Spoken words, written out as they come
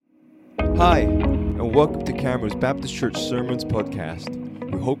Hi, and welcome to Camrose Baptist Church Sermons Podcast.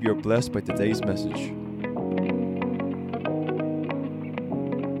 We hope you're blessed by today's message.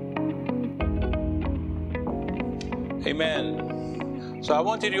 Amen. So I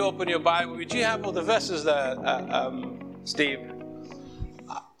want you to open your Bible. Would you have all the verses there, Steve?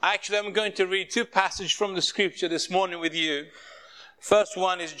 Actually, I'm going to read two passages from the scripture this morning with you. First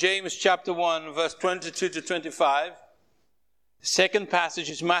one is James chapter 1, verse 22 to 25. The second passage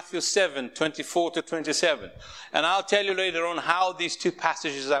is Matthew 7, 24 to 27. And I'll tell you later on how these two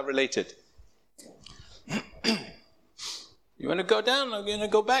passages are related. You want to go down? I'm going to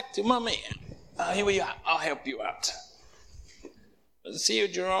go back to Mommy. Here we are. I'll help you out. See you,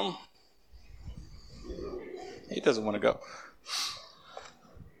 Jerome. He doesn't want to go.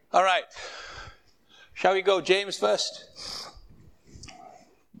 All right. Shall we go James first?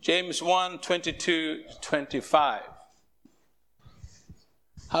 James 1, 22, 25.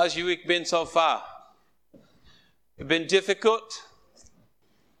 How's your week been so far? It been difficult?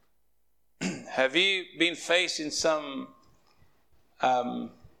 Have you been facing some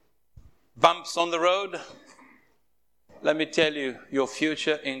bumps on the road? Let me tell you, your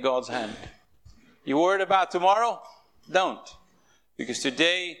future in God's hand. You worried about tomorrow? Don't. Because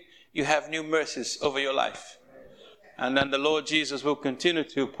today you have new mercies over your life. And then the Lord Jesus will continue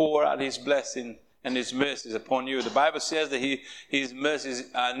to pour out His blessing and His mercies upon you. The Bible says that His mercies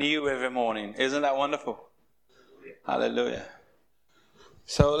are new every morning. Isn't that wonderful? Hallelujah.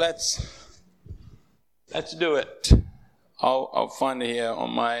 So let's do it. I'll find it here on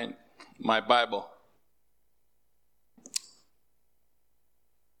my Bible.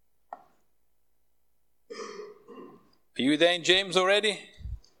 Are you there in James already?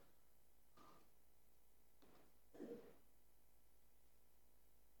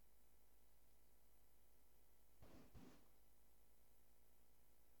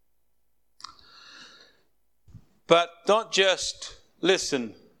 But don't just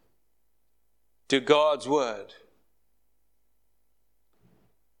listen to God's word.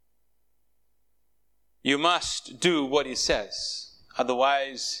 You must do what He says.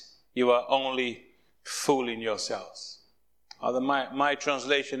 Otherwise, you are only fooling yourselves. My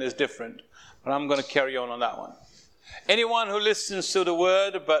translation is different, but I'm going to carry on that one. Anyone who listens to the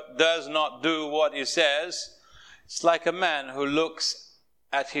word but does not do what He says, it's like a man who looks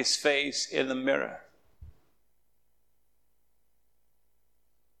at his face in the mirror.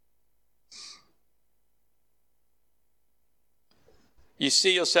 You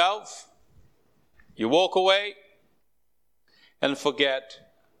see yourself, you walk away, and forget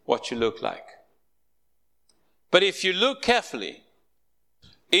what you look like. But if you look carefully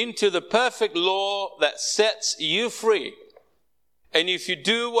into the perfect law that sets you free, and if you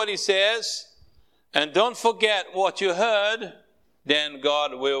do what He says, and don't forget what you heard, then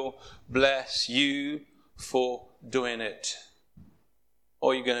God will bless you for doing it.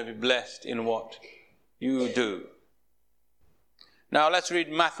 Or you're going to be blessed in what you do. Now let's read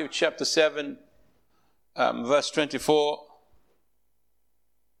Matthew chapter 7, verse 24.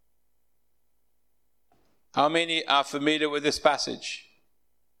 How many are familiar with this passage?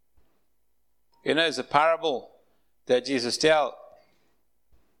 You know, it's a parable that Jesus tells.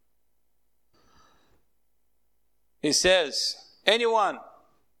 He says, anyone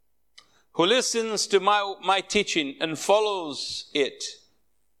who listens to my teaching and follows it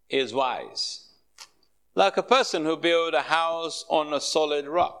is wise. Like a person who built a house on a solid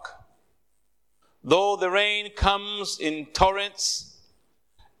rock. Though the rain comes in torrents,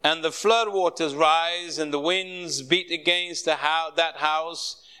 and the flood waters rise, and the winds beat against that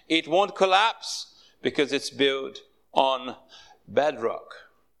house, it won't collapse because it's built on bedrock.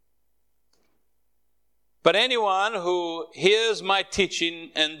 But anyone who hears my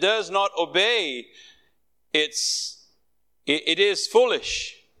teaching and does not obey, it is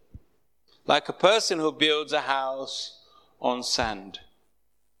foolish. Like a person who builds a house on sand.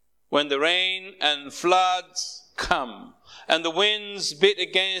 When the rain and floods come and the winds beat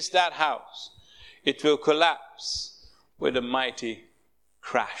against that house, it will collapse with a mighty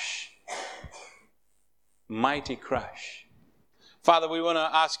crash. Mighty crash. Father, we want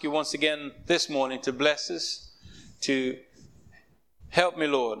to ask you once again this morning to bless us, to help me,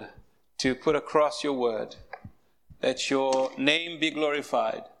 Lord, to put across your word, that your name be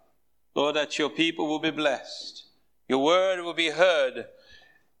glorified. Lord, that your people will be blessed. Your word will be heard.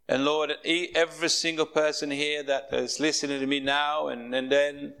 And Lord, every single person here that is listening to me now and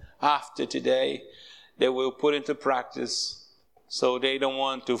then after today, they will put into practice so they don't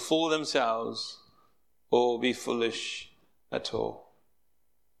want to fool themselves or be foolish at all.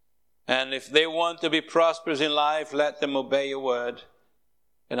 And if they want to be prosperous in life, let them obey your word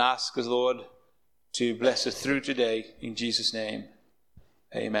and ask the Lord to bless us through today. In Jesus' name,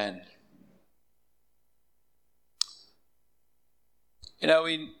 amen. You know,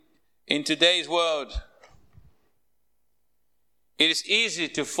 in today's world, it is easy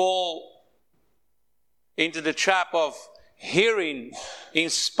to fall into the trap of hearing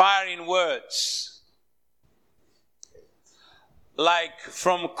inspiring words, like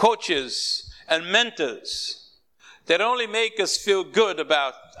from coaches and mentors, that only make us feel good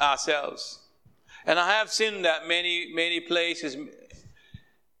about ourselves. And I have seen that many places,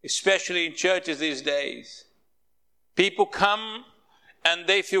 especially in churches these days. People come and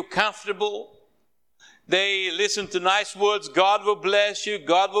they feel comfortable. They listen to nice words. God will bless you.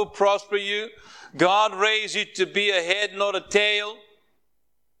 God will prosper you. God raised you to be a head, not a tail.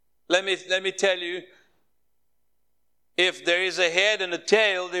 Let me tell you, if there is a head and a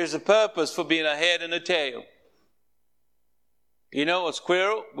tail, there's a purpose for being a head and a tail. You know, a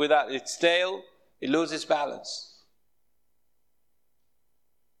squirrel without its tail, it loses balance.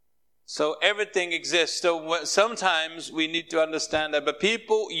 So everything exists. So sometimes we need to understand that. But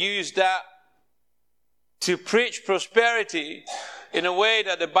people use that to preach prosperity in a way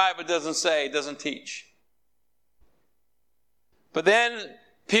that the Bible doesn't say, doesn't teach. But then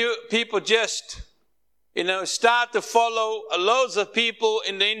people just, start to follow loads of people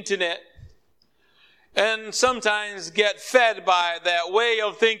in the internet, and sometimes get fed by their way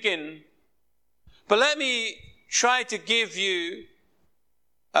of thinking. But let me try to give you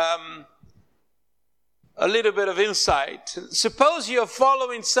a little bit of insight. Suppose you're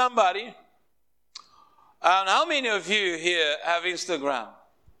following somebody. How many of you here have Instagram?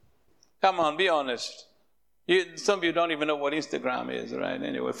 Come on, be honest. Some of you don't even know what Instagram is, right?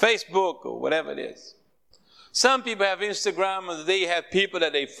 Anyway, Facebook or whatever it is. Some people have Instagram and they have people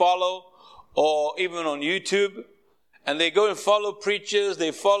that they follow, or even on YouTube, and they go and follow preachers,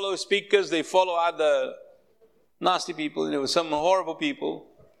 they follow speakers, they follow other nasty people, some horrible people.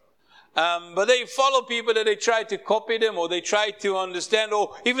 But they follow people that they try to copy them, or they try to understand,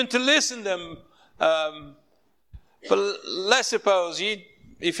 or even to listen to them. But let's suppose,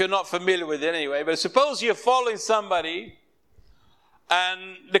 if you're not familiar with it anyway, but suppose you're following somebody,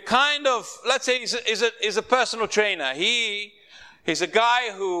 and the kind of, let's say he's a personal trainer. He's a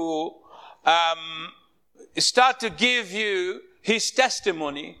guy who start to give you his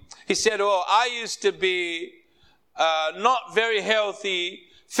testimony. He said, I used to be not very healthy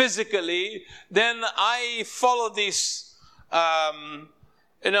physically. Then I followed these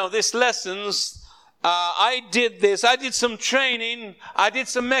lessons. I did this. I did some training. I did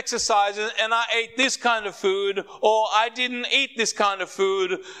some exercises, and I ate this kind of food, or I didn't eat this kind of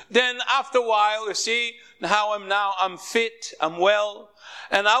food. Then after a while, you see how I'm now. I'm fit. I'm well.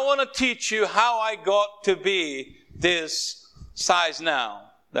 And I want to teach you how I got to be this size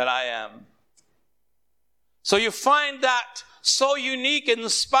now that I am. So you find that so unique and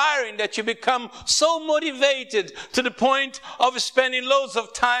inspiring that you become so motivated to the point of spending loads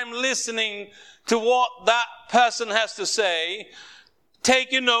of time listening to what that person has to say,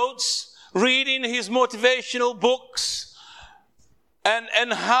 taking notes, reading his motivational books,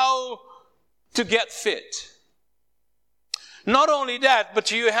 and how to get fit. Not only that,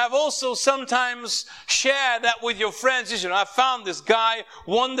 but you have also sometimes shared that with your friends. I found this guy,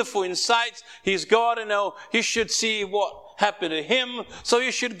 wonderful insights. He's got, you should see what happened to him. So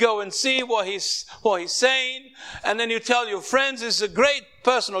you should go and see what he's saying. And then you tell your friends he's a great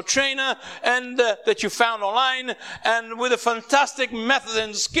personal trainer and that you found online, and with a fantastic method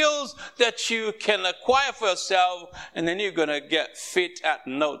and skills that you can acquire for yourself. And then you're going to get fit at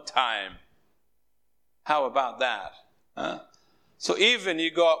no time. How about that? So even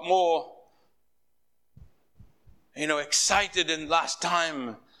you got more, excited than last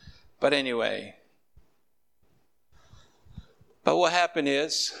time. But anyway. But what happened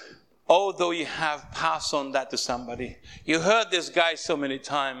is, although you have passed on that to somebody, you heard this guy so many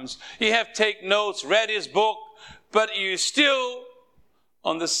times, you have taken notes, read his book, but you still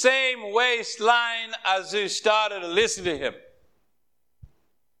on the same waistline as you started to listen to him.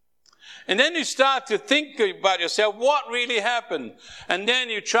 And then you start to think about yourself, what really happened? And then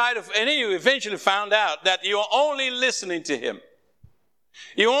you eventually found out that you're only listening to him.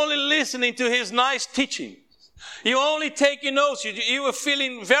 You're only listening to his nice teachings. You're only taking notes. You were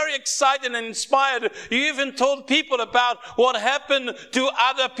feeling very excited and inspired. You even told people about what happened to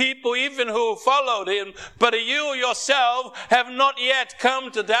other people, even who followed him. But you yourself have not yet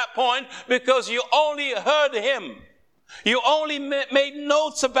come to that point because you only heard him. You only made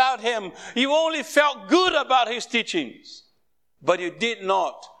notes about him. You only felt good about his teachings. But you did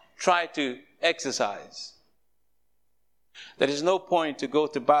not try to exercise. There is no point to go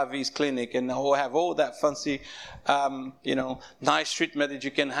to Bavi's clinic and have all that fancy, nice treatment that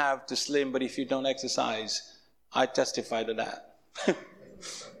you can have to slim, but if you don't exercise, I testify to that.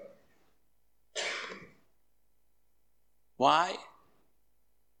 Why?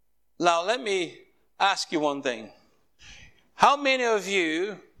 Now, let me ask you one thing. How many of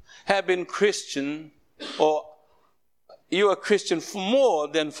you have been Christian, or you are Christian for more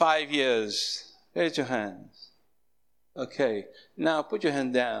than 5 years? Raise your hands. Okay. Now, put your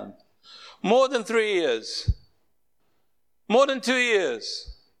hand down. More than 3 years. More than 2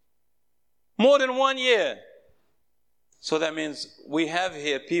 years. More than 1 year. So that means we have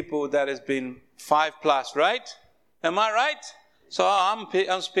here people that has been 5+, right? Am I right? So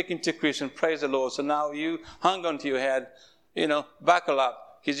I'm speaking to Christian, praise the Lord. So now you hung on to your head, buckle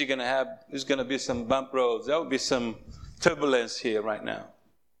up, because there's going to be some bump roads. There will be some turbulence here right now.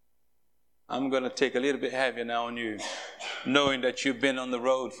 I'm going to take a little bit heavier now on you, knowing that you've been on the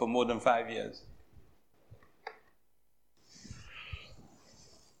road for more than 5 years.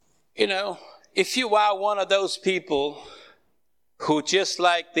 If you are one of those people who, just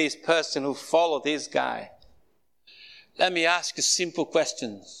like this person who followed this guy, let me ask you simple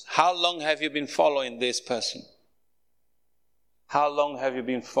questions. How long have you been following this person? How long have you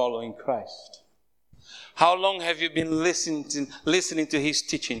been following Christ? How long have you been listening to his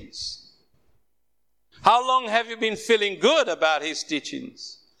teachings? How long have you been feeling good about his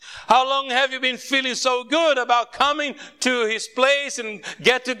teachings? How long have you been feeling so good about coming to his place and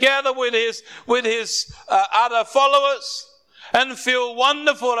get together with his other followers and feel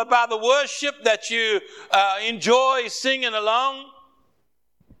wonderful about the worship that you enjoy singing along?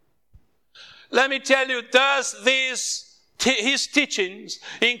 Let me tell you, does his teachings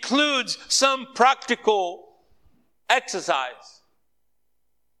includes some practical exercise?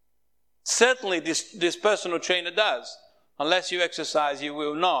 Certainly this personal trainer does. Unless you exercise, you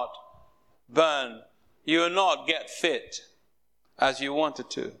will not burn. You will not get fit as you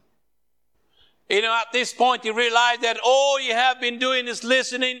wanted to. At this point you realize that all you have been doing is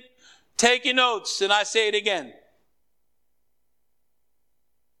listening, taking notes, and I say it again.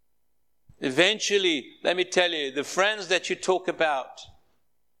 Eventually, let me tell you, the friends that you talk about,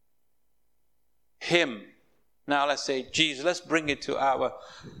 him. Now let's say Jesus, let's bring it to our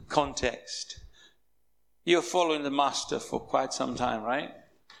context. You're following the Master for quite some time, right?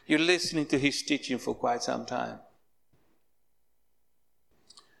 You're listening to his teaching for quite some time.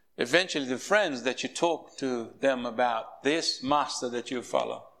 Eventually, the friends that you talk to them about this Master that you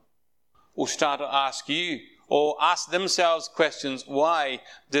follow will start to ask you or ask themselves questions, why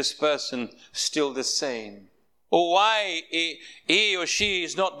this person still the same? Or why he or she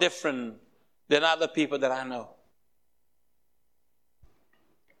is not different than other people that I know?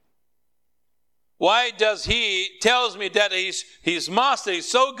 Why does he tells me that his Master is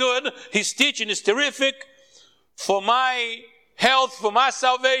so good, his teaching is terrific for my health, for my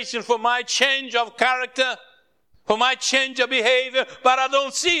salvation, for my change of character, for my change of behavior, but I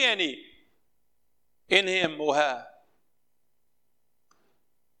don't see any in him or her?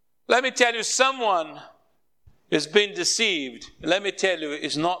 Let me tell you, someone is being deceived. Let me tell you,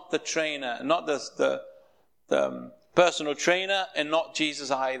 it's not the trainer, not the personal trainer, and not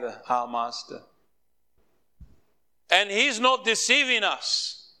Jesus either, our Master. And he's not deceiving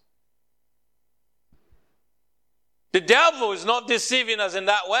us. The devil is not deceiving us in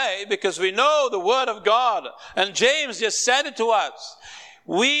that way, because we know the Word of God. And James just said it to us.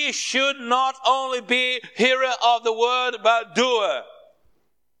 We should not only be hearer of the Word, but doer.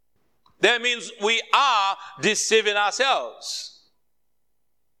 That means we are deceiving ourselves.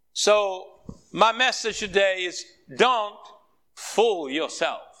 So my message today is, don't fool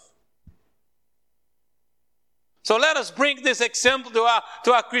yourself. So let us bring this example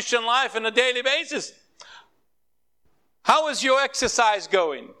to our Christian life on a daily basis. How is your exercise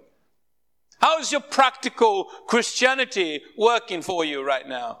going? How is your practical Christianity working for you right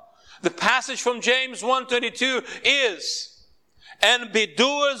now? The passage from James 1:22 is, and be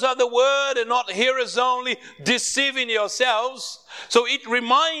doers of the word and not hearers only, deceiving yourselves. So it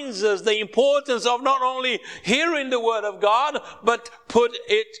reminds us the importance of not only hearing the word of God, but put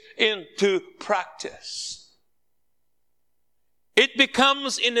it into practice. It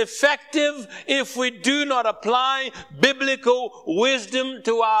becomes ineffective if we do not apply biblical wisdom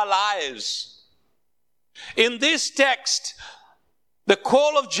to our lives. In this text, the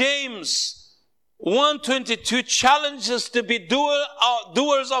call of James 122 challenges us to be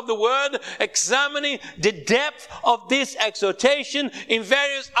doers of the word, examining the depth of this exhortation. In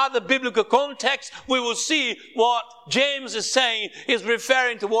various other biblical contexts, we will see what James is saying is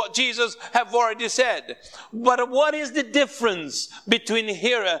referring to what Jesus have already said. But what is the difference between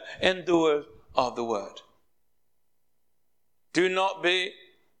hearer and doer of the word? Do not be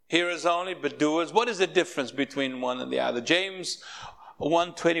hearers only, but doers. What is the difference between one and the other? James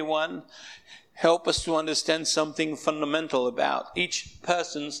 1:21 help us to understand something fundamental about each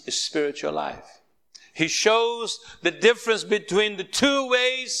person's spiritual life. He shows the difference between the two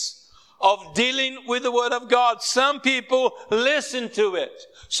ways of dealing with the Word of God. Some people listen to it.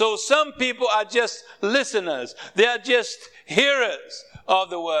 So some people are just listeners. They are just hearers of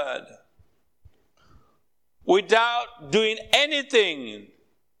the Word, without doing anything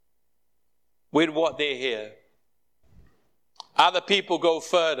with what they hear. Other people go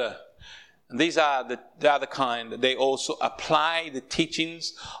further. These are the other kind. They also apply the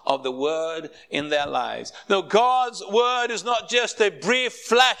teachings of the Word in their lives. Now, God's Word is not just a brief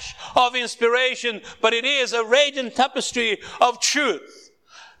flash of inspiration, but it is a radiant tapestry of truth.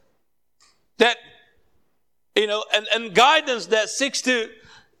 That, and guidance that seeks to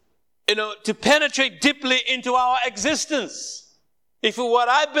penetrate deeply into our existence. If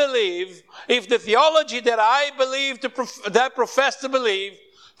the theology that I believe, that I profess to believe,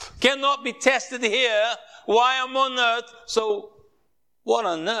 cannot be tested here while I'm on earth, so what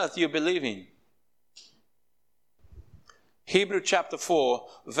on earth you believe in? Hebrews chapter 4,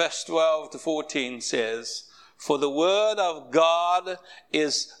 verse 12 to 14 says, "For the word of God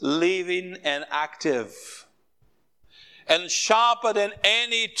is living and active, and sharper than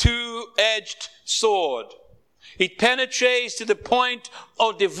any two-edged sword. It penetrates to the point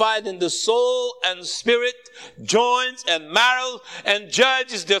of dividing the soul and spirit, joints and marrow, and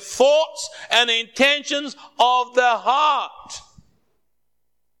judges the thoughts and intentions of the heart."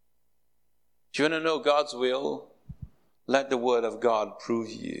 Do you want to know God's will? Let the Word of God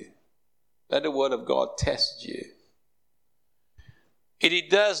prove you. Let the Word of God test you. It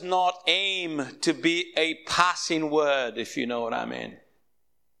does not aim to be a passing word, if you know what I mean,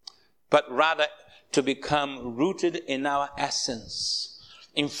 but rather to become rooted in our essence,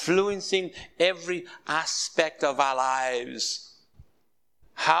 influencing every aspect of our lives.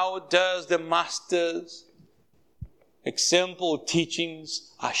 How does the Master's example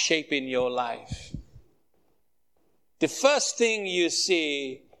teachings are shaping your life? The first thing you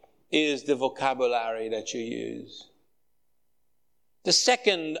see is the vocabulary that you use. The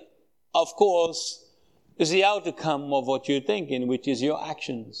second, of course, is the outcome of what you're thinking, which is your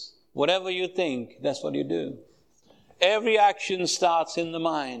actions. Whatever you think, that's what you do. Every action starts in the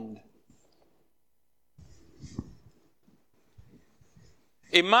mind.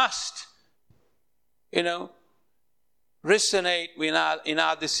 It must, resonate in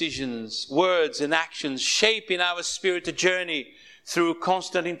our decisions, words and actions, shaping our spiritual journey through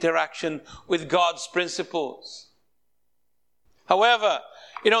constant interaction with God's principles. However,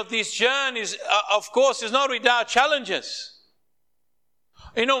 these journeys, of course, is not without challenges.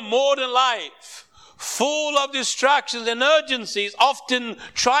 Modern life, full of distractions and urgencies, often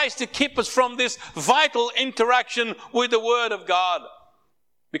tries to keep us from this vital interaction with the Word of God,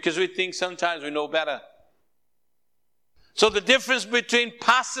 because we think sometimes we know better. So the difference between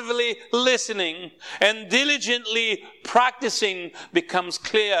passively listening and diligently practicing becomes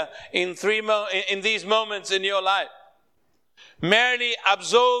clear in these moments in your life. Merely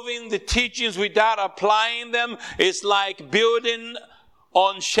absorbing the teachings without applying them is like building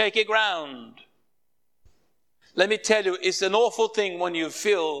on shaky ground. Let me tell you, it's an awful thing when you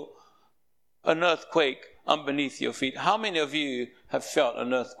feel an earthquake underneath your feet. How many of you have felt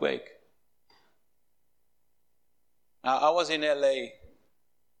an earthquake? I was in LA,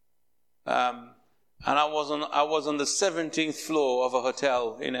 and I was on the 17th floor of a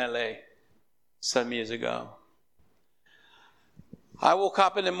hotel in LA some years ago. I woke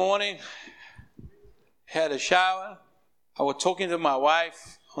up in the morning, had a shower. I was talking to my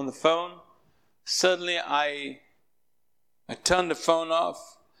wife on the phone. Suddenly, I turned the phone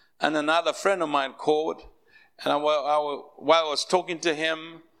off, and another friend of mine called. And while I was talking to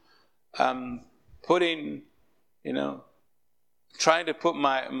him, trying to put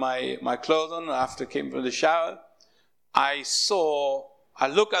my clothes on after I came from the shower, I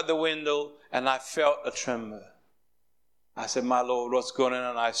looked at the window and I felt a tremor. I said, "My Lord, what's going on?"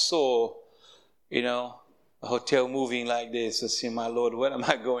 And I saw, a hotel moving like this. I said, "My Lord, where am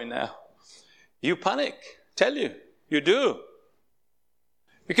I going now?" You panic, tell you do.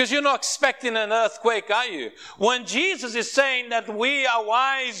 Because you're not expecting an earthquake, are you? When Jesus is saying that we are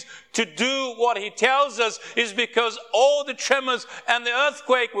wise to do what he tells us, is because all the tremors and the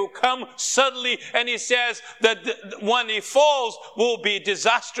earthquake will come suddenly, and he says that when he falls will be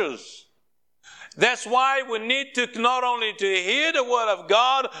disastrous. That's why we need to not only to hear the word of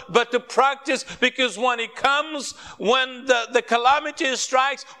God, but to practice, because when it comes, when the calamity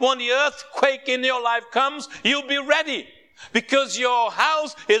strikes, when the earthquake in your life comes, you'll be ready. Because your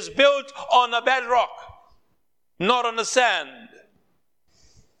house is built on a bedrock, not on the sand.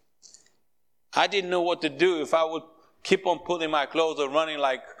 I didn't know what to do if I would keep on putting my clothes or running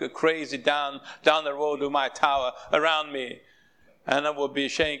like crazy down the road with my tower around me. And I would be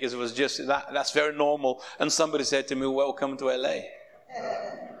ashamed because it was just, that's very normal. And somebody said to me, welcome to LA.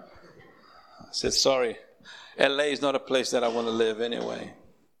 I said, sorry, LA is not a place that I want to live anyway.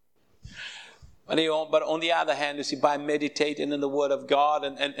 But on the other hand, you see, by meditating in the Word of God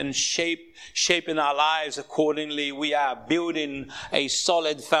and shaping our lives accordingly, we are building a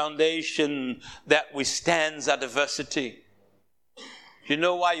solid foundation that withstands adversity. You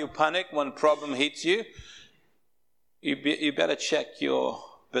know why you panic when a problem hits you? You better check your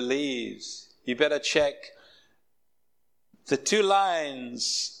beliefs. You better check the two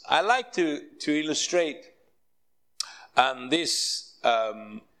lines. I like to illustrate this.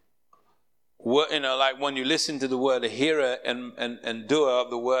 Like when you listen to the word, a hearer and doer of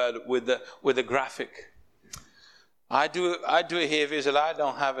the word with the graphic. I do it here visually. I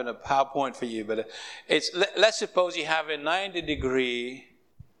don't have it in a PowerPoint for you, but let's suppose you have a 90-degree.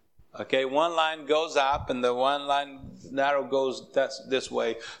 Okay, one line goes up and the one line narrow goes this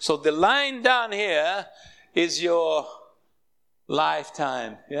way. So the line down here is your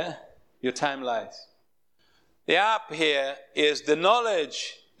lifetime, yeah, your time life. The up here is the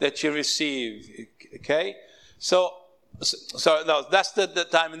knowledge that you receive, okay? So no, that's the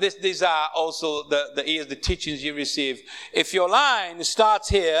time. And these are also the teachings you receive. If your line starts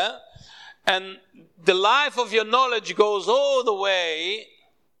here, and the life of your knowledge goes all the way,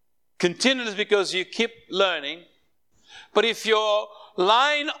 continuous, because you keep learning. But if your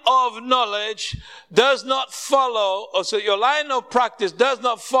line of knowledge does not follow, or so your line of practice does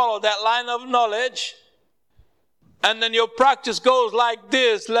not follow that line of knowledge, and then your practice goes like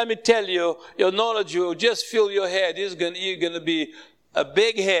this, let me tell you, your knowledge will just fill your head. You're going to be a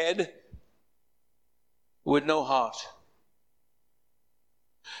big head with no heart.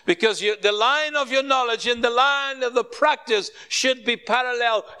 Because the line of your knowledge and the line of the practice should be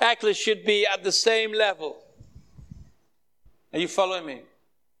parallel, actually should be at the same level. Are you following me?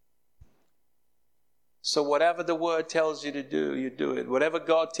 So whatever the word tells you to do, you do it. Whatever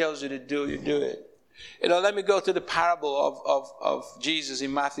God tells you to do, you do it. Let me go to the parable of Jesus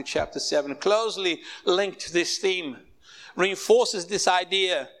in Matthew chapter 7. Closely linked to this theme. Reinforces this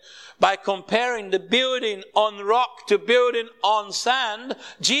idea. By comparing the building on rock to building on sand,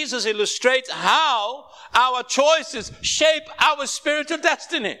 Jesus illustrates how our choices shape our spiritual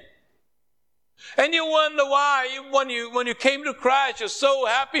destiny. And you wonder why, when you came to Christ, you're so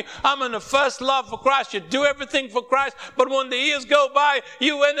happy. I'm in the first love for Christ. You do everything for Christ. But when the years go by,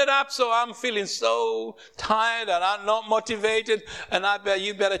 you ended up, so I'm feeling so tired and I'm not motivated. And I bet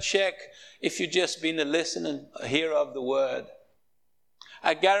you better check if you've just been a listener, a hearer of the word.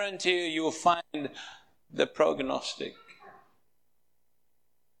 I guarantee you will find the prognostic.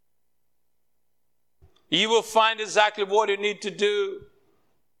 You will find exactly what you need to do.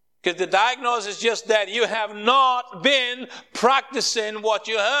 Because the diagnosis is just that you have not been practicing what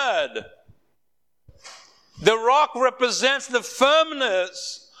you heard. The rock represents the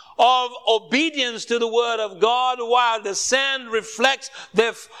firmness of obedience to the word of God, while the sand reflects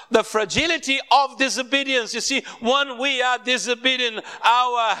the fragility of disobedience. You see, when we are disobedient,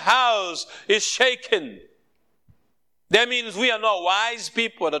 our house is shaken. That means we are not wise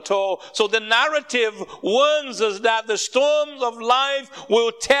people at all. So the narrative warns us that the storms of life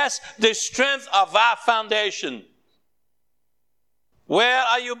will test the strength of our foundation. Where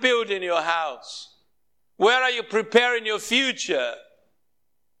are you building your house? Where are you preparing your future?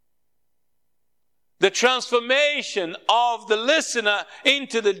 The transformation of the listener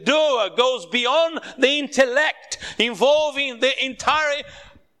into the doer goes beyond the intellect, involving the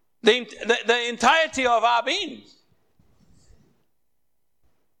entirety of our being.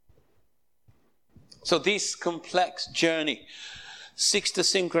 So this complex journey seeks to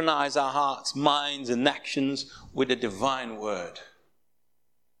synchronize our hearts, minds, and actions with the divine word.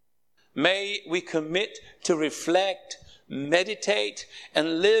 May we commit to reflect, meditate,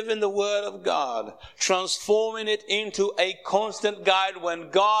 and live in the Word of God, transforming it into a constant guide. When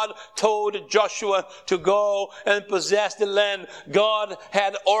God told Joshua to go and possess the land, God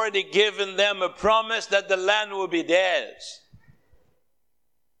had already given them a promise that the land would be theirs.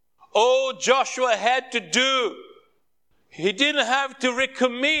 All Joshua had to do, he didn't have to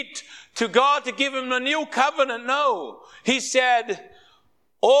recommit to God to give him a new covenant. No. He said,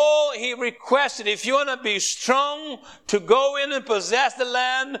 all he requested, if you want to be strong, to go in and possess the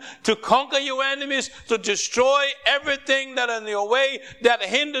land, to conquer your enemies, to destroy everything that in your way that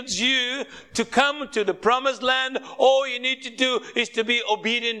hinders you to come to the promised land, all you need to do is to be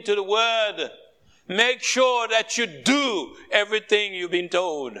obedient to the word. Make sure that you do everything you've been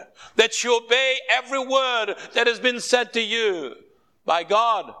told, that you obey every word that has been said to you by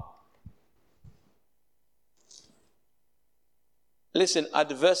God. Listen,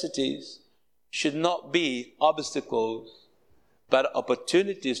 adversities should not be obstacles, but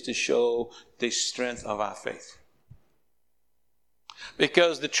opportunities to show the strength of our faith.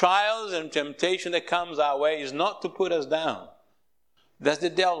 Because the trials and temptation that comes our way is not to put us down. That's the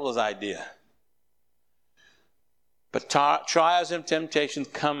devil's idea. But trials and temptation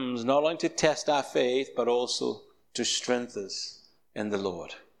comes not only to test our faith, but also to strengthen us in the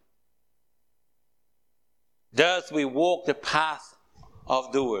Lord. Thus we walk the path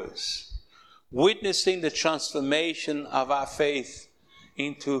of doers, witnessing the transformation of our faith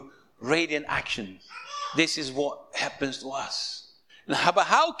into radiant action. This is what happens to us. Now, but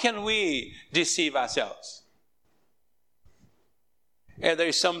how can we deceive ourselves? And there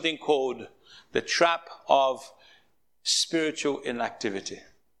is something called the trap of spiritual inactivity.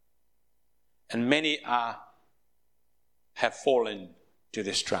 And many have fallen to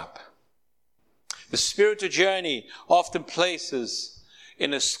this trap. The spiritual journey often places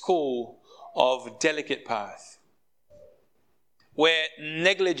in a school of delicate path, where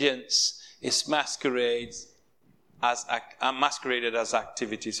negligence is masqueraded as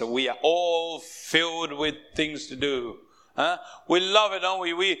activity. So we are all filled with things to do. We love it, don't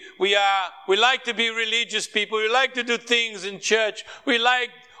we? We like to be religious people. We like to do things in church. We like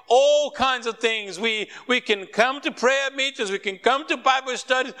all kinds of things. We can come to prayer meetings. We can come to Bible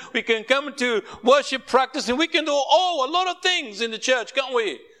studies. We can come to worship practice. And we can do a lot of things in the church, can't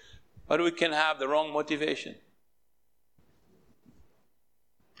we? But we can have the wrong motivation.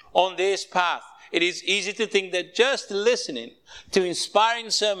 On this path, it is easy to think that just listening to inspiring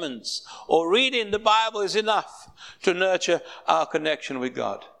sermons or reading the Bible is enough to nurture our connection with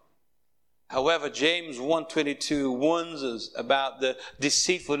God. However, James 1:22 warns us about the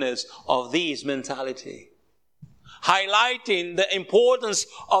deceitfulness of this mentality, highlighting the importance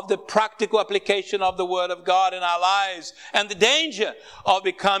of the practical application of the Word of God in our lives and the danger of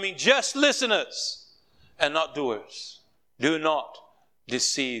becoming just listeners and not doers. Do not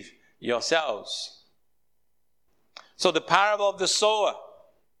deceive yourselves. So the parable of the sower,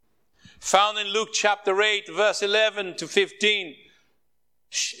 found in Luke chapter 8, verse 11 to 15,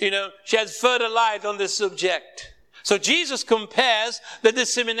 sheds further light on this subject. So Jesus compares the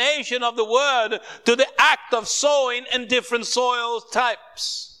dissemination of the word to the act of sowing in different soil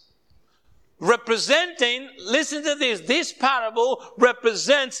types. Representing, listen to this parable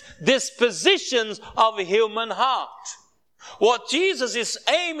represents dispositions of a human heart. What Jesus is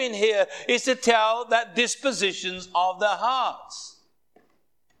aiming here is to tell that dispositions of the hearts.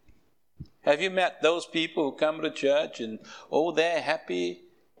 Have you met those people who come to church and, they're happy,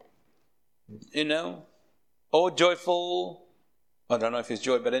 joyful. I don't know if it's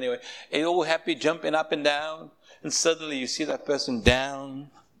joy, but anyway, they're all happy, jumping up and down. And suddenly you see that person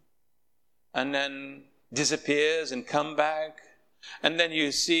down and then disappears and come back. And then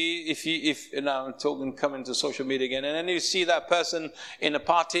you see, coming to social media again, and then you see that person in a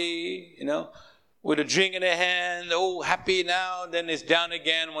party, with a drink in their hand, happy now, then it's down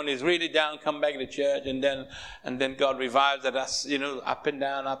again. When it's really down, come back to church, and then God revives that, up and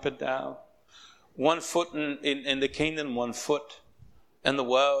down, up and down. 1 foot in the kingdom, 1 foot in the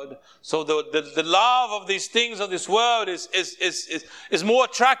world. So the love of these things of this world is more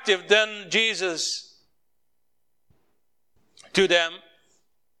attractive than Jesus to them.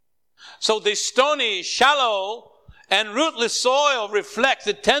 So the stony, shallow, and rootless soil reflects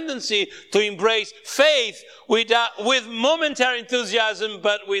the tendency to embrace faith with momentary enthusiasm,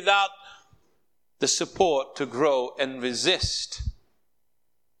 but without the support to grow and resist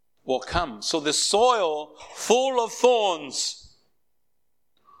what comes. So the soil full of thorns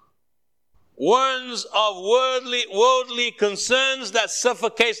warns of worldly concerns that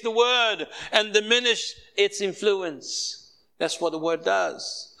suffocates the word and diminish its influence. That's what the word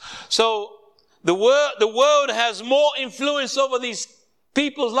does. So The world has more influence over these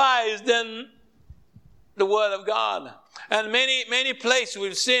people's lives than the Word of God. And many places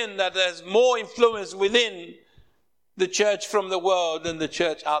we've seen that there's more influence within the church from the world than the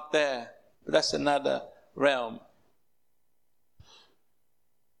church out there. But that's another realm.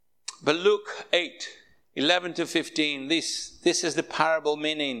 But Luke 8:11-15, this is the parable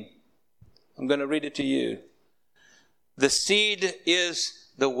meaning. I'm going to read it to you. The seed is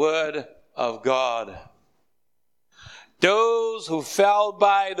the word of God. Those who fell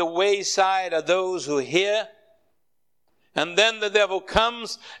by the wayside are those who hear, and then the devil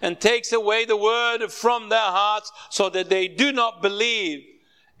comes and takes away the word from their hearts so that they do not believe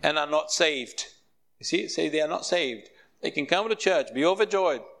and are not saved. You see, say they are not saved. They can come to church, be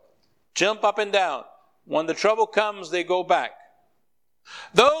overjoyed, jump up and down. When the trouble comes, they go back.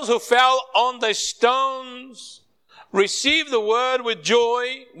 Those who fell on the stones receive the word with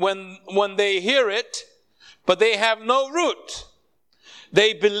joy when they hear it, but they have no root.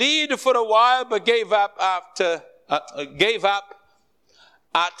 They believed for a while, but gave up at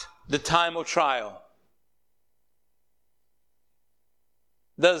the time of trial.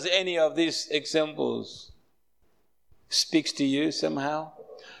 Does any of these examples speaks to you somehow?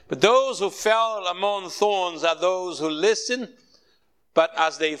 But those who fell among thorns are those who listen, but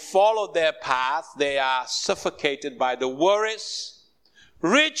as they follow their path, they are suffocated by the worries,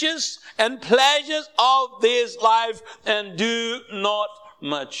 riches, and pleasures of this life and do not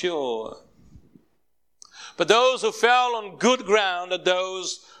mature. But those who fell on good ground are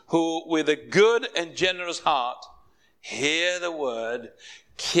those who, with a good and generous heart, hear the word,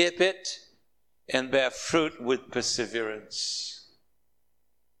 keep it, and bear fruit with perseverance.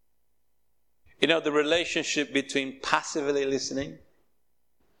 You know, the relationship between passively listening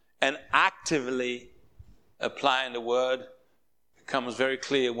and actively applying the word becomes very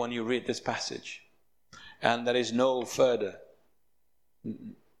clear when you read this passage. And there is no further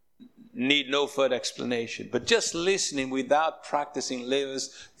explanation. But just listening without practicing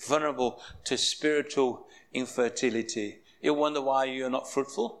leaves vulnerable to spiritual infertility. You wonder why you're not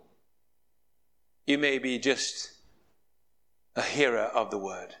fruitful? You may be just a hearer of the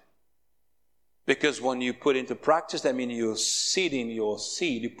word. Because when you put into practice, that means you're seeding your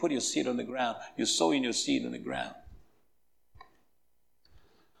seed. You put your seed on the ground. You're sowing your seed on the ground.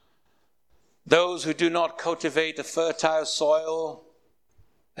 Those who do not cultivate a fertile soil,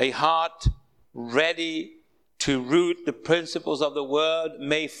 a heart ready to root the principles of the word,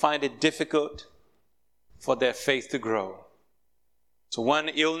 may find it difficult for their faith to grow. So when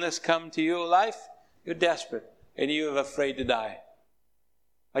illness comes to your life, you're desperate and you're afraid to die.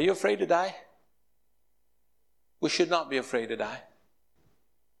 Are you afraid to die? We should not be afraid to die.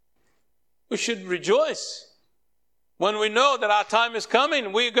 We should rejoice. When we know that our time is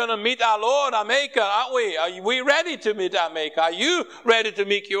coming, we're going to meet our Lord, our Maker, aren't we? Are we ready to meet our Maker? Are you ready to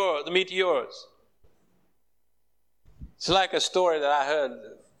meet yours? It's like a story that I heard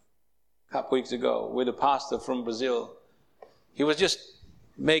a couple weeks ago with a pastor from Brazil. He was just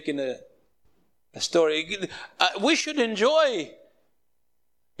making a story. We should enjoy.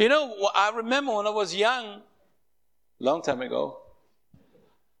 You know, I remember when I was young, long time ago,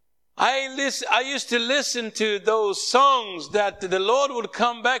 I used to listen to those songs that the Lord would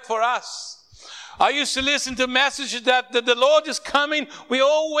come back for us. I used to listen to messages that the Lord is coming. We're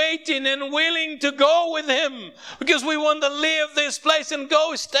all waiting and willing to go with Him because we want to leave this place and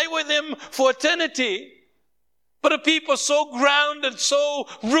go stay with Him for eternity. But the people are so grounded, so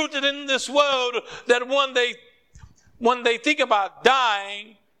rooted in this world that when they think about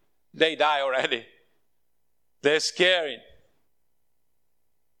dying, they die already. They're scared.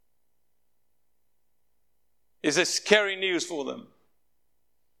 It's a scary news for them.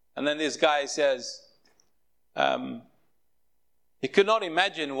 And then this guy says, he could not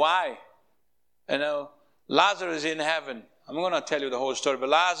imagine why. You know, Lazarus in heaven. I'm going to tell you the whole story, but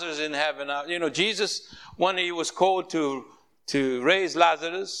Lazarus in heaven. You know, Jesus, when he was called to raise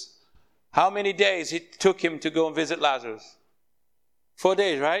Lazarus, how many days it took him to go and visit Lazarus? 4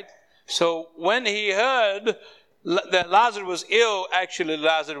 days, right? So when he heard that Lazarus was ill, actually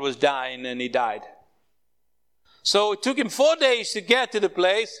Lazarus was dying and he died. So it took him 4 days to get to the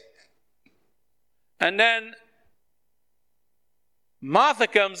place. And then Martha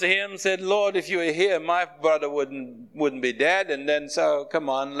comes to him and said, Lord, if you were here, my brother wouldn't be dead. And then, so come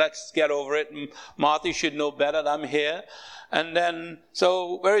on, let's get over it. And Martha, you should know better. I'm here. And then,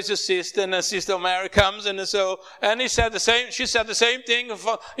 so where is your sister? And the sister Mary comes, and he said the same. She said the same thing.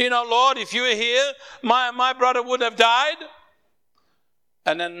 You know, Lord, if you were here, my brother would have died.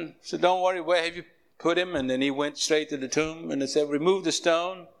 And then said, don't worry, where have you put him? And then he went straight to the tomb, and they said, remove the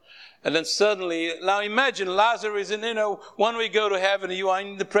stone. And then suddenly, now imagine Lazarus, and when we go to heaven, you are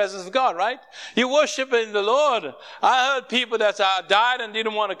in the presence of God, right? You're worshiping the Lord. I heard people that died and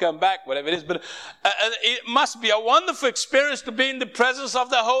didn't want to come back, whatever it is. But it must be a wonderful experience to be in the presence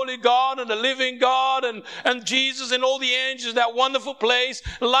of the Holy God and the living God and Jesus and all the angels, that wonderful place.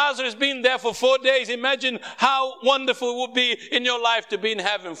 Lazarus been there for 4 days. Imagine how wonderful it would be in your life to be in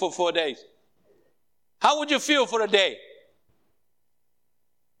heaven for 4 days. How would you feel for a day?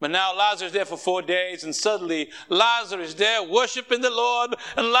 But now Lazarus is there for 4 days, and suddenly Lazarus is there worshiping the Lord,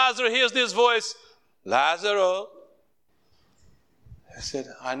 and Lazarus hears this voice, Lazarus. I said,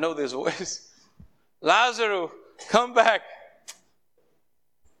 I know this voice. Lazarus, come back.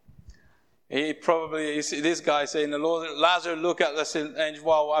 This guy saying, the Lord, Lazarus, look at us, and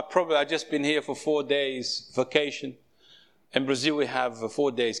wow, I just been here for 4 days vacation. In Brazil, we have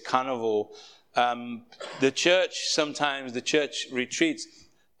 4 days carnival. The church retreats.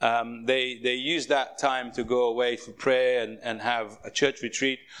 They use that time to go away for prayer and have a church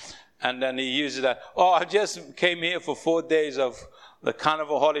retreat. And then he uses that, I just came here for 4 days of the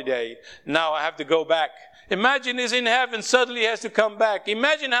carnival holiday. Now I have to go back. Imagine he's in heaven, suddenly he has to come back.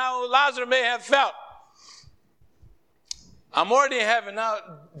 Imagine how Lazarus may have felt. I'm already in heaven now.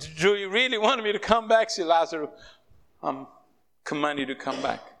 Do you really want me to come back? Say, Lazarus, I'm commanding you to come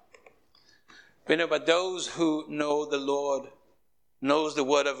back. But those who know the Lord, knows the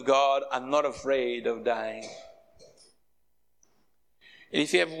word of God, are not afraid of dying. And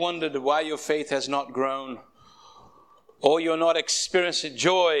if you have wondered why your faith has not grown, or you're not experiencing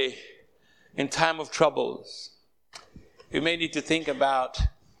joy in time of troubles, you may need to think about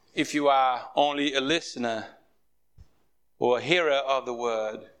if you are only a listener or a hearer of the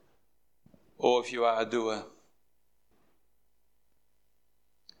word, or if you are a doer.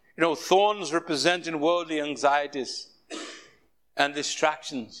 Thorns representing worldly anxieties and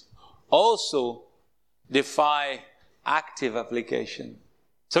distractions also defy active application.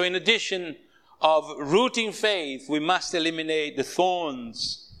 So in addition of rooting faith, we must eliminate the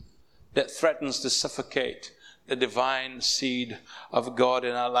thorns that threatens to suffocate the divine seed of God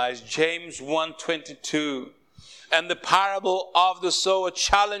in our lives. James 1:22 and the parable of the sower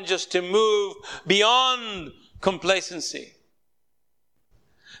challenges us to move beyond complacency.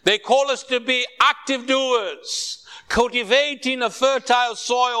 They call us to be active doers, cultivating a fertile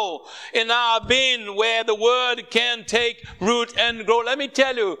soil in our being where the word can take root and grow. Let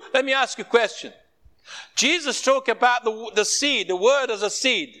me ask you a question. Jesus talked about the seed, the word as a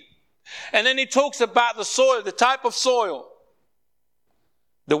seed. And then he talks about the soil, the type of soil.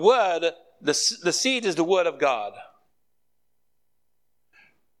 The seed is the word of God.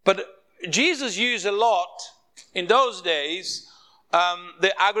 But Jesus used a lot in those days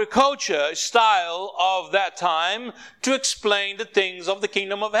the agriculture style of that time to explain the things of the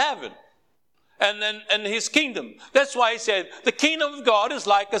kingdom of heaven and his kingdom. That's why he said the kingdom of God is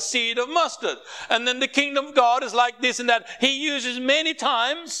like a seed of mustard, and then the kingdom of God is like this and that. He uses many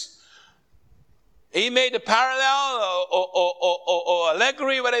times. He made a parallel or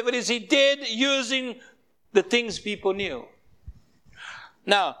allegory, whatever it is he did, using the things people knew.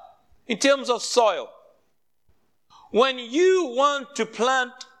 Now, in terms of soil, when you want to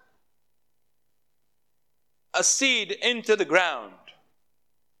plant a seed into the ground,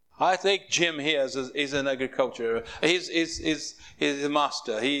 I think Jim here is an agriculture. He's a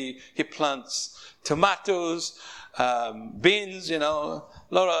master. He plants tomatoes, beans, a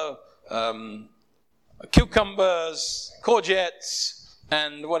lot of cucumbers, courgettes,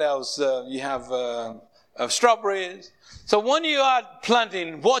 and what else? You have strawberries. So when you are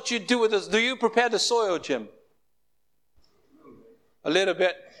planting, what you do with this? Do you prepare the soil, Jim? A little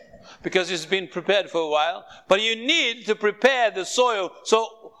bit, because it's been prepared for a while. But you need to prepare the soil.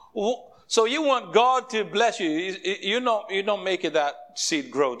 So you want God to bless you. You don't make it that seed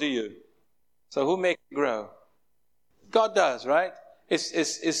grow, do you? So who makes it grow? God does, right?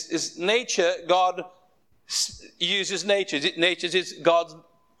 It's nature. God uses nature. Nature is God's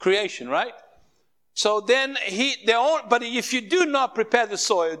creation, right? So then but if you do not prepare the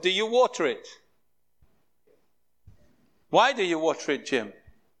soil, do you water it? Why do you water it, Jim?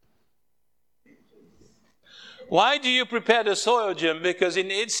 Why do you prepare the soil, Jim? Because it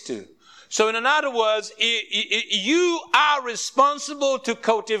needs to. So in other words, you are responsible to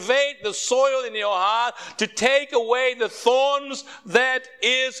cultivate the soil in your heart, to take away the thorns that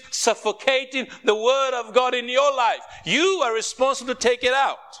is suffocating the word of God in your life. You are responsible to take it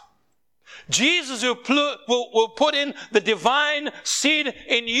out. Jesus will put in the divine seed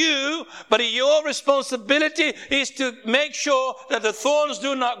in you, but your responsibility is to make sure that the thorns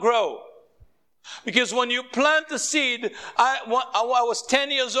do not grow. Because when you plant the seed, I was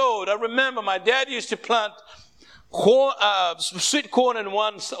 10 years old. I remember my dad used to plant corn, sweet corn in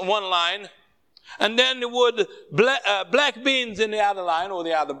one line, and then they would black beans in the other line, or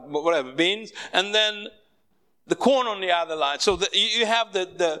the other whatever beans, and then the corn on the other line. So you have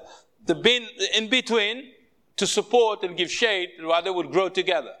the bin in between to support and give shade while they would grow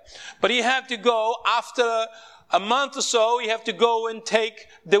together. But you have to go after a month or so. You have to go and take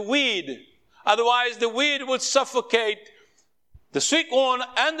the weed. Otherwise, the weed would suffocate the sweet corn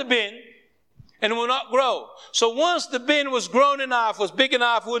and the bean, and will not grow. So once the bean was grown enough, was big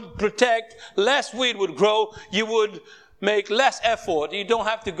enough, would protect, less weed would grow, you would make less effort. You don't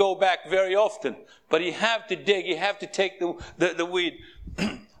have to go back very often, but you have to dig, you have to take the weed.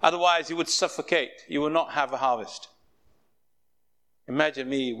 Otherwise, you would suffocate. You will not have a harvest. Imagine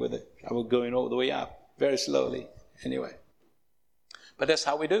me with it. I was going all the way up, very slowly. Anyway. But that's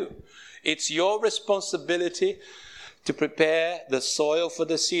how we do. It's your responsibility to prepare the soil for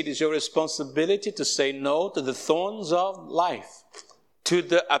the seed. It's your responsibility to say no to the thorns of life, to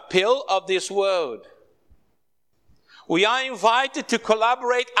the appeal of this world. We are invited to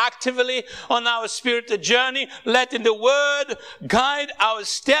collaborate actively on our spiritual journey, letting the Word guide our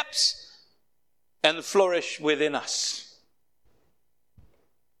steps and flourish within us.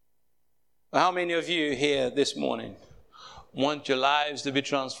 How many of you here this morning want your lives to be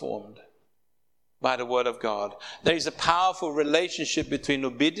transformed by the Word of God? There is a powerful relationship between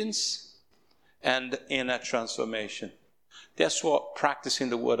obedience and inner transformation. That's what practicing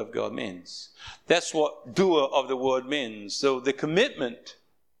the Word of God means. That's what doer of the Word means. So the commitment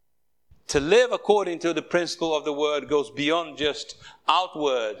to live according to the principle of the Word goes beyond just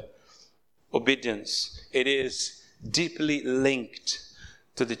outward obedience. It is deeply linked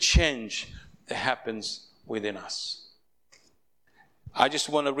to the change that happens within us. I just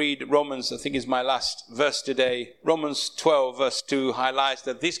want to read Romans, I think is my last verse today. Romans 12 verse 2 highlights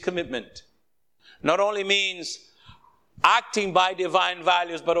that this commitment not only means acting by divine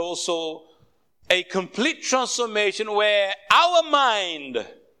values, but also a complete transformation where our mind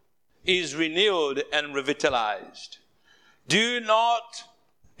is renewed and revitalized. Do not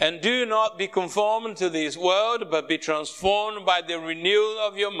be conformed to this world, but be transformed by the renewal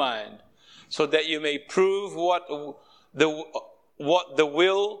of your mind, so that you may prove what the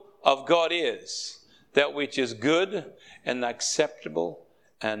will of God is, that which is good and acceptable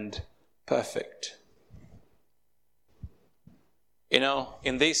and perfect.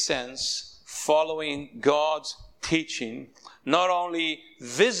 In this sense, following God's teaching not only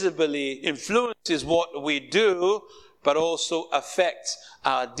visibly influences what we do, but also affects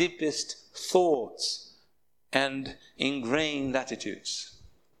our deepest thoughts and ingrained attitudes.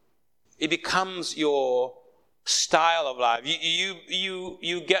 It becomes your style of life.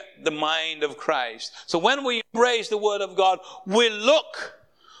 You get the mind of Christ. So when we embrace the Word of God, we look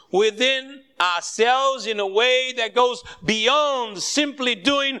within ourselves in a way that goes beyond simply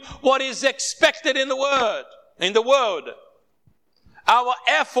doing what is expected in the world. Our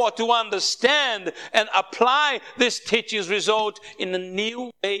effort to understand and apply these teachings result in a new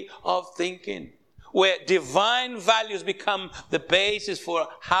way of thinking, where divine values become the basis for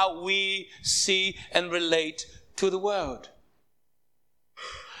how we see and relate to the world.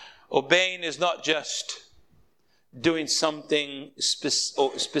 Obeying is not just doing something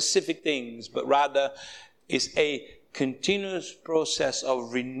or specific things, but rather is a continuous process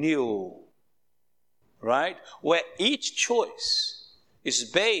of renewal, right? Where each choice is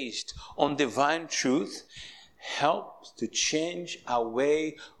based on divine truth, helps to change our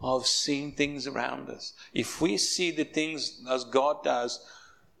way of seeing things around us. If we see the things as God does,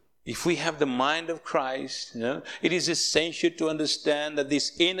 if we have the mind of Christ, it is essential to understand that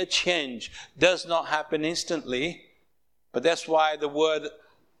this inner change does not happen instantly, but that's why the Word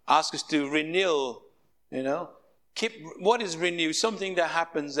asks us to renew, what is renew? Something that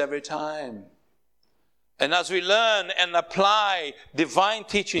happens every time. And as we learn and apply divine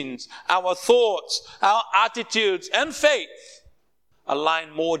teachings, our thoughts, our attitudes, and faith align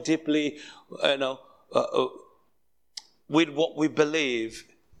more deeply, with what we believe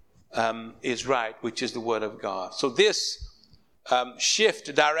is right, which is the Word of God. So this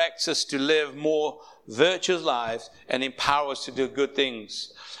shift directs us to live more virtuous lives and empower us to do good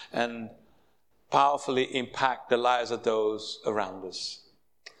things and powerfully impact the lives of those around us.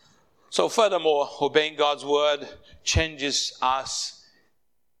 So furthermore, obeying God's Word changes us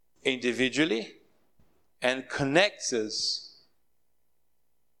individually and connects us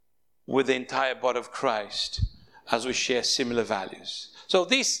with the entire body of Christ as we share similar values. So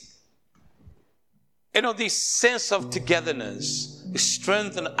this sense of togetherness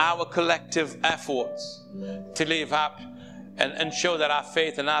strengthen our collective efforts to live up and show that our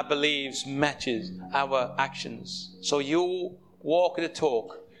faith and our beliefs matches our actions. So you walk the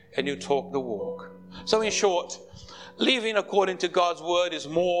talk and you talk the walk. So in short, living according to God's word is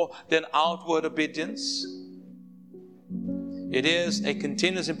more than outward obedience. It is a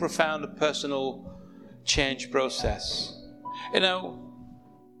continuous and profound personal change process. You know,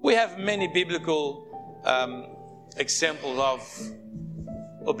 we have many biblical examples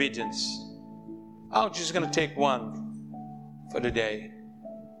of obedience. I'm just going to take one for today.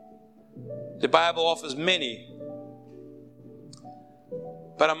 The Bible offers many,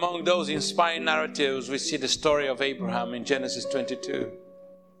 but among those inspiring narratives, we see the story of Abraham in Genesis 22.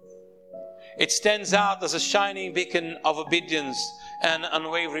 It stands out as a shining beacon of obedience and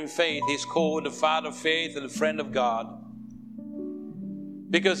unwavering faith. He's called the father of faith and the friend of God,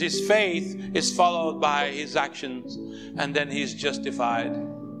 because his faith is followed by his actions, and then he's justified.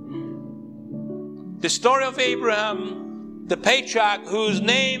 The story of Abraham, the patriarch whose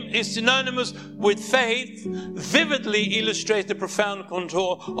name is synonymous with faith, vividly illustrates the profound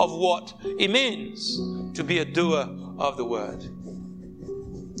contour of what it means to be a doer of the word.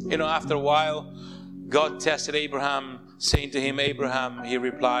 You know, after a while, God tested Abraham, saying to him, "Abraham," he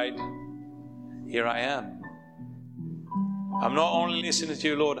replied, "Here I am." "I'm not only listening to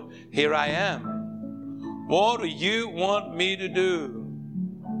you, Lord, here I am. What do you want me to do?"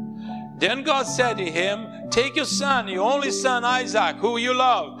 Then God said to him, "Take your son, your only son Isaac, who you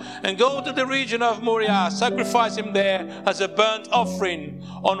love, and go to the region of Moriah. Sacrifice him there as a burnt offering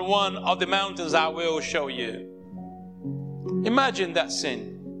on one of the mountains I will show you." Imagine that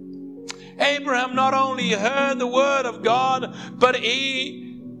scene. Abraham not only heard the word of God, but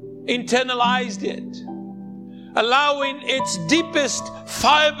he internalized it, allowing its deepest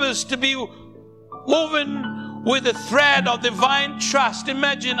fibers to be woven with a thread of divine trust.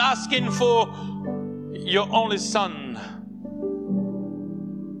 Imagine asking for your only son.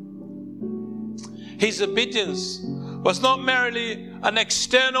 His obedience was not merely an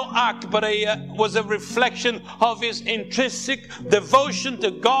external act, but was a reflection of his intrinsic devotion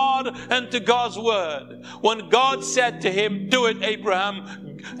to God and to God's word. When God said to him, "Do it,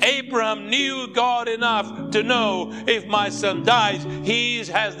 Abraham," Abraham knew God enough to know, if my son dies, he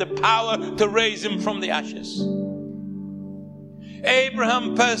has the power to raise him from the ashes.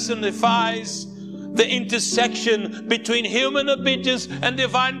 Abraham personifies the intersection between human obedience and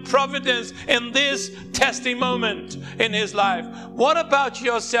divine providence in this testing moment in his life. What about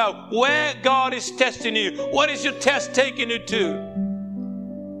yourself? Where God is testing you? What is your test taking you to?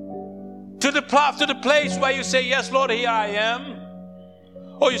 To the place where you say, "Yes, Lord, here I am."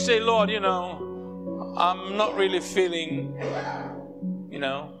 Or you say, "Lord, I'm not really feeling,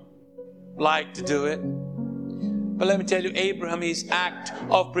 like to do it." But let me tell you, Abraham, his act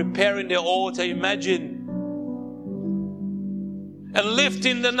of preparing the altar, imagine, and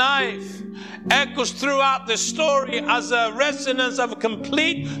lifting the knife, echoes throughout the story as a resonance of a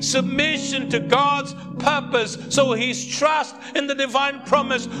complete submission to God's purpose. So his trust in the divine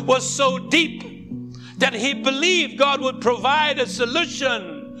promise was so deep that he believed God would provide a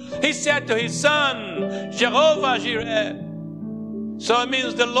solution. He said to his son, "Jehovah Jireh." So it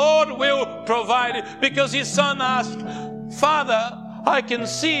means the Lord will provide it, because his son asked, "Father, I can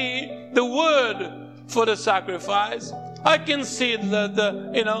see the wood for the sacrifice. I can see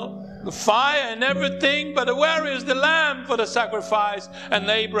the fire and everything, but where is the lamb for the sacrifice?" And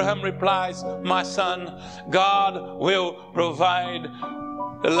Abraham replies, "My son, God will provide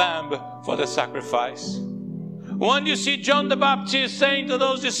the lamb for the sacrifice." When you see John the Baptist saying to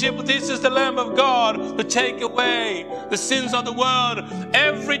those disciples, "This is the Lamb of God to take away the sins of the world,"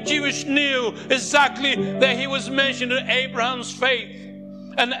 every Jewish knew exactly that he was mentioning Abraham's faith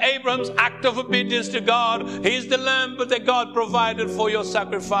and Abraham's act of obedience to God. He's the lamb that God provided for your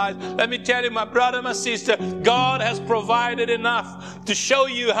sacrifice. Let me tell you, my brother, my sister, God has provided enough to show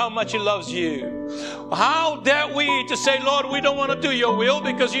you how much he loves you. How dare we to say, "Lord, we don't want to do your will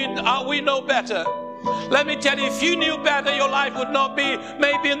because we know better." Let me tell you, if you knew better, your life would not be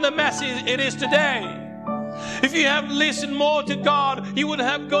maybe in the mess it is today. If you have listened more to God, you would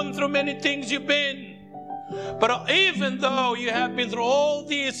have gone through many things you've been. But even though you have been through all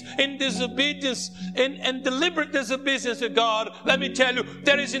these in disobedience, in deliberate disobedience to God, let me tell you,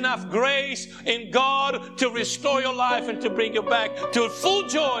 there is enough grace in God to restore your life and to bring you back to full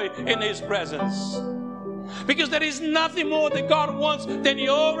joy in His presence. Because there is nothing more that God wants than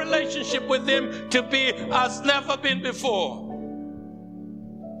your relationship with Him to be as never been before.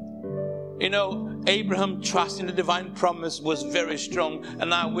 Abraham trusting the divine promise was very strong,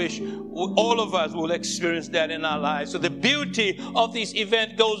 and I wish all of us will experience that in our lives. So the beauty of this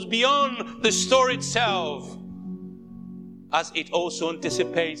event goes beyond the story itself, as it also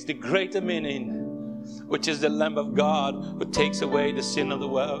anticipates the greater meaning, which is the Lamb of God who takes away the sin of the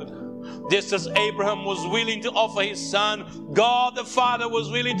world. Just as Abraham was willing to offer his son, God the Father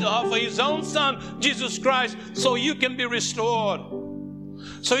was willing to offer his own son, Jesus Christ, so you can be restored,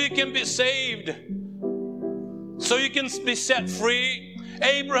 so you can be saved, so you can be set free.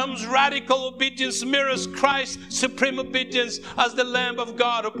 Abraham's radical obedience mirrors Christ's supreme obedience as the Lamb of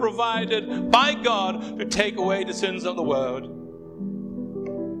God who provided by God to take away the sins of the world.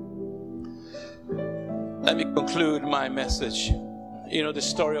 Let me conclude my message. You know, the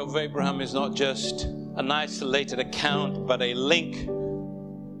story of Abraham is not just an isolated account, but a link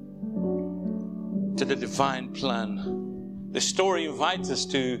to the divine plan. The story invites us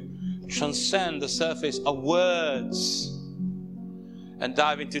to transcend the surface of words and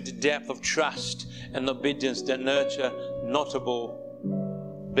dive into the depth of trust and obedience that nurture notable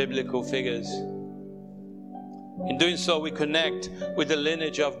biblical figures. In doing so, we connect with the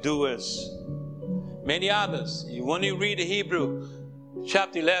lineage of doers. Many others. When you read Hebrew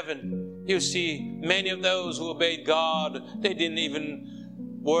chapter 11, you see many of those who obeyed God. They didn't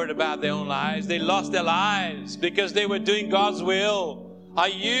even worry about their own lives. They lost their lives because they were doing God's will. Are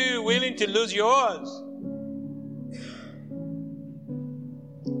you willing to lose yours?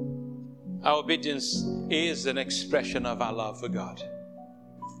 Our obedience is an expression of our love for God.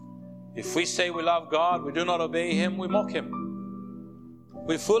 If we say we love God, we do not obey Him, we mock Him.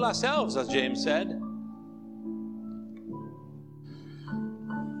 We fool ourselves, as James said.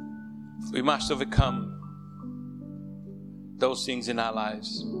 We must overcome those things in our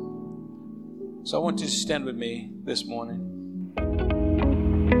lives. So I want you to stand with me this morning.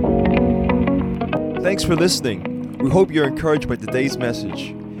 Thanks for listening. We hope you're encouraged by today's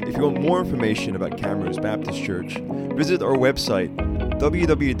message. If you want more information about Camrose Baptist Church, visit our website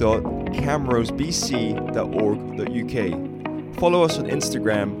www.camrosebc.org.uk. Follow us on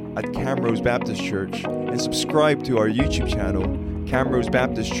Instagram at Camrose Baptist Church and subscribe to our YouTube channel, Camrose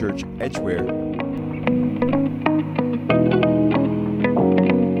Baptist Church Edgware.